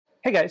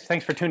Hey guys,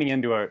 thanks for tuning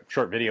in to a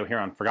short video here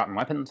on Forgotten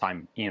Weapons.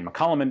 I'm Ian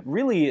McCollum, and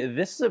really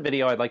this is a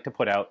video I'd like to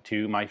put out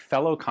to my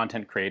fellow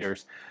content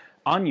creators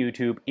on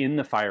YouTube in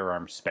the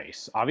firearms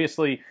space.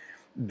 Obviously,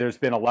 there's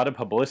been a lot of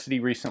publicity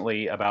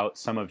recently about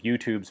some of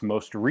YouTube's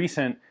most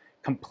recent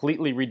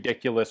completely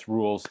ridiculous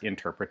rules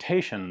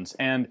interpretations,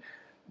 and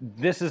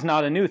this is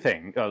not a new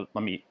thing.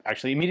 Let me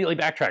actually immediately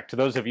backtrack to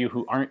those of you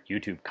who aren't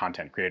YouTube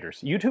content creators.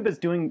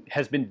 YouTube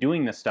has been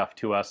doing this stuff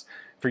to us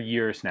for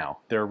years now.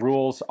 Their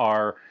rules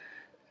are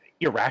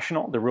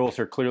irrational. The rules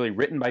are clearly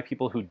written by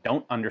people who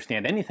don't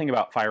understand anything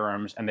about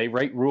firearms, and they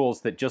write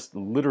rules that just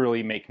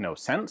literally make no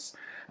sense.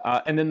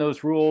 And then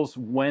those rules,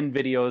 when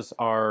videos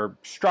are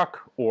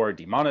struck or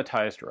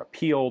demonetized or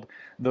appealed,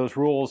 those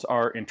rules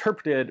are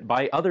interpreted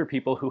by other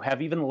people who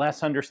have even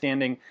less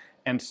understanding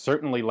and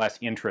certainly less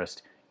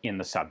interest in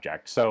the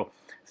subject. So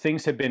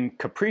things have been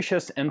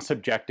capricious and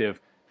subjective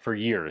for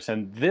years,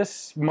 and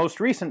this most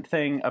recent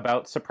thing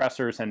about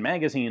suppressors and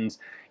magazines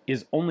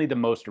is only the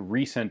most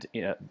recent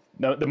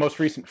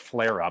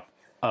flare-up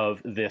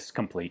of this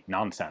complete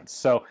nonsense.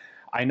 So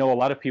I know a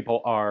lot of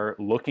people are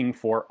looking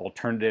for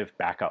alternative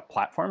backup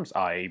platforms.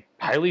 I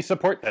highly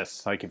support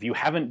this. Like, if you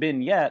haven't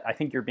been yet, I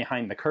think you're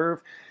behind the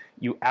curve.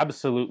 You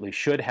absolutely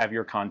should have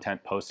your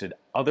content posted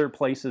other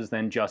places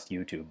than just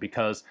YouTube,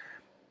 because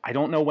I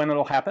don't know when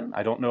it'll happen.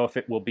 I don't know if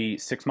it will be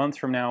 6 months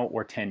from now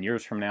or 10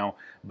 years from now,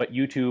 but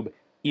YouTube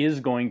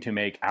is going to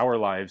make our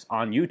lives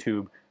on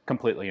YouTube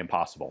completely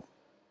impossible.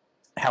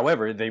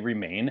 However, they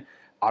remain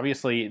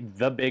obviously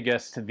the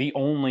biggest, the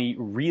only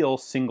real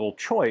single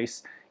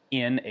choice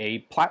in a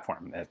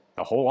platform.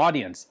 The whole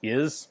audience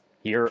is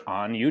here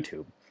on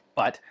YouTube,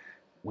 but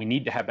we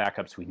need to have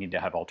backups, we need to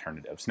have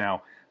alternatives.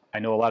 Now, I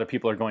know a lot of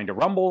people are going to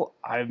Rumble.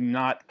 I'm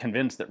not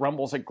convinced that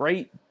Rumble's a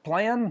great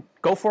plan.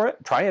 Go for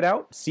it, try it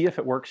out, see if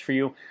it works for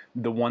you.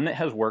 The one that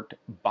has worked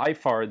by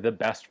far the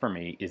best for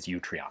me is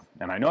Utreon.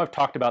 And I know I've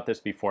talked about this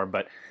before,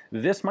 but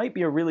this might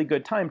be a really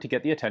good time to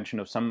get the attention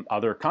of some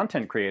other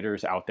content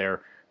creators out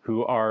there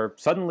who are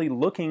suddenly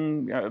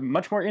looking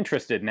much more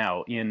interested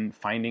now in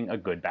finding a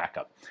good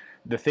backup.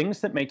 The things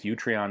that make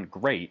Utreon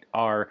great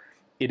are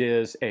it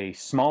is a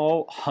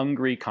small,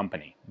 hungry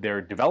company.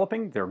 They're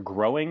developing, they're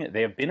growing,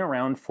 they have been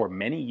around for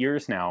many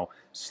years now,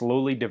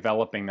 slowly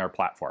developing their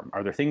platform.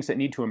 Are there things that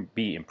need to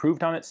be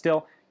improved on it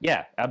still?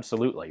 Yeah,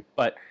 absolutely.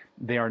 But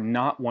they are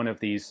not one of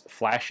these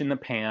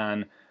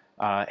flash-in-the-pan,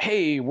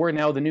 hey, we're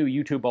now the new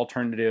YouTube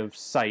alternative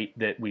site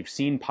that we've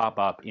seen pop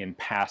up in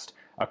past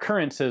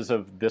occurrences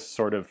of this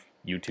sort of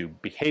YouTube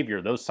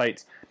behavior. Those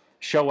sites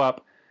show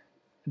up,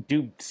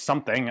 do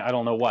something, I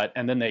don't know what,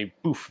 and then they,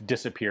 poof,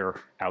 disappear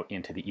out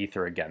into the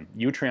ether again.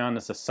 Utreon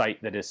is a site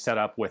that is set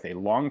up with a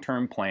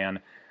long-term plan.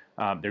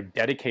 They're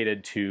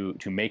dedicated to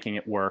making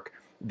it work.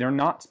 They're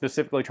not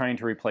specifically trying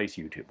to replace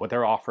YouTube. What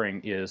they're offering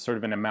is sort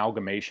of an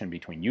amalgamation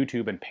between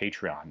YouTube and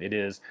Patreon. It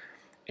is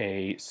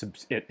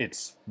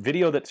it's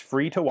video that's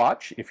free to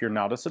watch if you're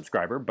not a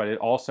subscriber, but it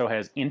also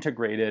has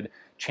integrated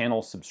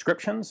channel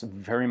subscriptions,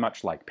 very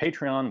much like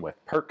Patreon, with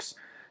perks,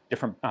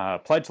 different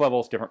pledge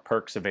levels, different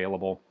perks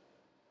available.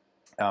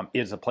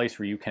 Is a place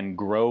where you can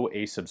grow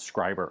a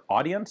subscriber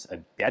audience, a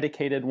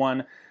dedicated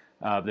one.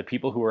 The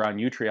people who are on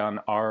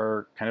Utreon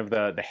are kind of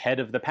the head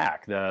of the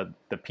pack, the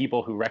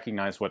people who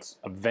recognize what's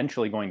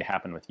eventually going to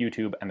happen with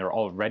YouTube, and they're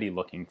already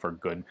looking for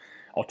good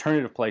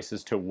alternative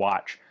places to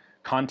watch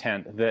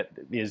content that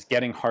is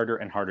getting harder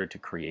and harder to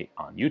create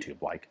on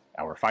YouTube, like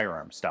our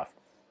firearms stuff.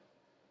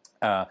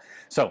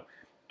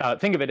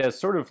 Think of it as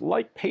sort of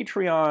like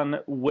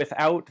Patreon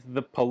without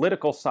the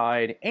political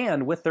side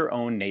and with their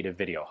own native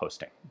video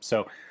hosting.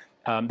 So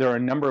there are a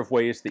number of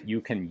ways that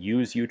you can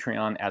use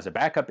Utreon as a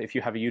backup if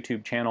you have a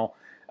YouTube channel.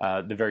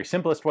 The very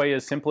simplest way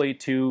is simply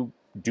to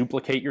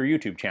duplicate your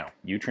YouTube channel.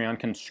 Utreon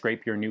can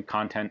scrape your new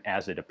content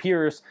as it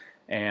appears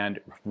and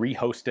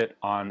rehost it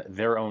on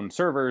their own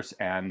servers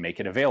and make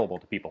it available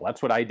to people.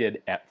 That's what I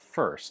did at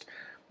first.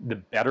 The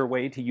better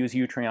way to use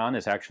Utreon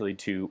is actually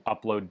to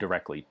upload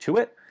directly to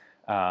it.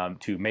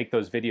 To make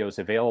those videos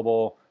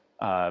available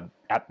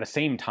at the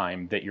same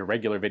time that your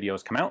regular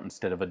videos come out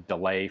instead of a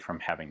delay from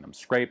having them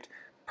scraped.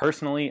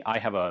 Personally, I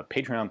have a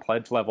Patreon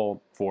pledge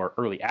level for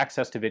early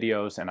access to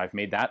videos, and I've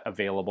made that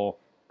available,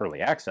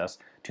 early access,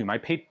 to my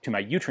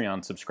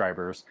Utreon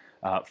subscribers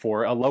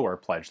for a lower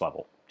pledge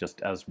level,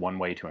 just as one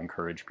way to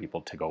encourage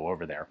people to go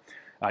over there.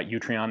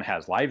 Utreon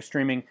has live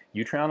streaming.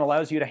 Utreon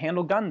allows you to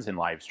handle guns in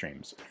live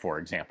streams, for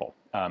example.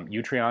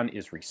 Utreon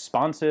is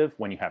responsive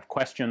when you have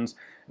questions.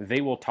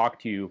 They will talk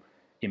to you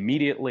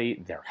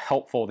immediately. They're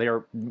helpful.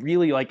 They're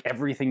really like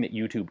everything that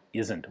YouTube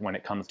isn't when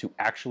it comes to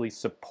actually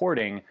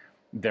supporting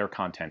their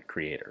content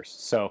creators.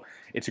 So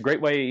it's a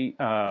great way,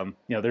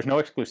 there's no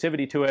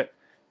exclusivity to it.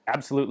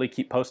 Absolutely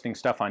keep posting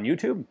stuff on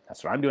YouTube.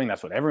 That's what I'm doing.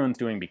 That's what everyone's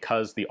doing,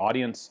 because the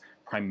audience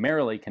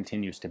primarily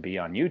continues to be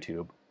on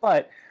YouTube.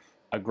 But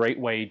a great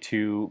way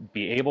to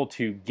be able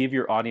to give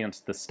your audience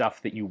the stuff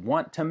that you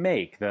want to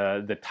make,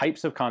 the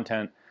types of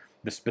content,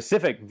 the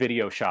specific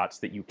video shots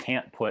that you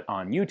can't put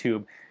on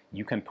YouTube,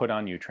 you can put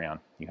on Utreon.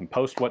 You can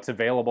post what's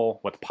available,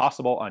 what's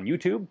possible on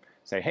YouTube,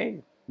 say,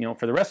 hey,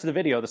 for the rest of the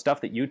video, the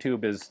stuff that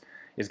YouTube is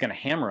going to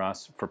hammer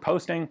us for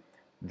posting,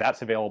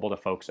 that's available to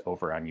folks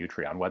over on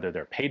Utreon, whether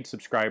they're paid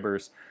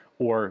subscribers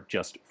or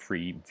just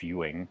free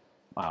viewing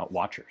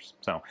watchers.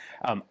 So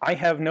I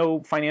have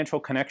no financial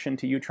connection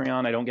to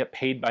Utreon. I don't get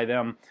paid by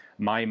them.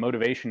 My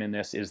motivation in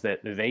this is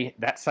that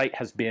that site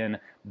has been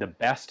the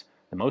best,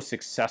 the most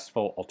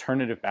successful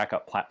alternative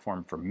backup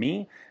platform for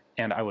me,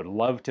 and I would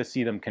love to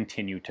see them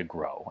continue to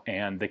grow.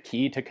 And the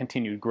key to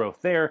continued growth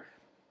there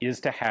is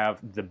to have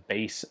the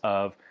base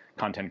of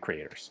content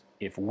creators.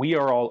 If we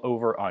are all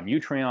over on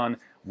Utreon,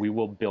 we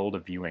will build a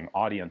viewing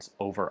audience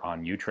over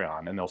on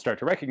Utreon, and they'll start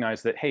to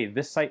recognize that, hey,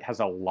 this site has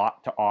a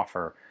lot to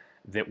offer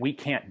that we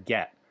can't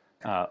get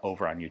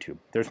over on YouTube.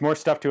 There's more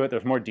stuff to it,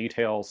 there's more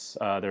details,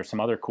 there's some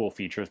other cool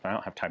features, but I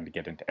don't have time to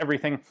get into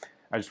everything.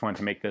 I just wanted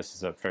to make this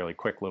as a fairly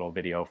quick little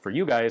video for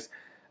you guys,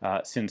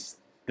 since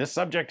this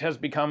subject has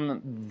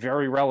become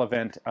very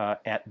relevant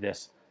at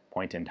this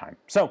point in time.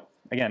 So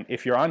again,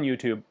 if you're on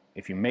YouTube,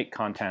 if you make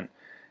content,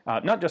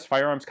 not just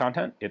firearms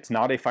content, it's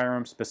not a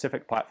firearms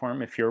specific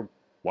platform. If you're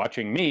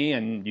watching me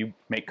and you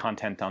make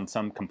content on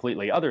some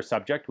completely other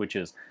subject, which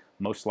is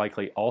most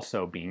likely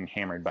also being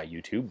hammered by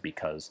YouTube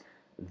because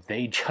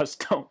they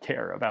just don't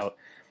care about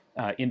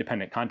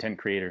independent content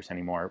creators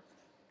anymore,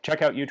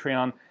 check out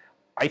Utreon.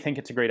 I think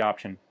it's a great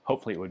option.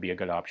 Hopefully it would be a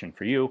good option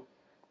for you.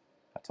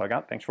 That's all I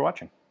got. Thanks for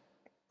watching.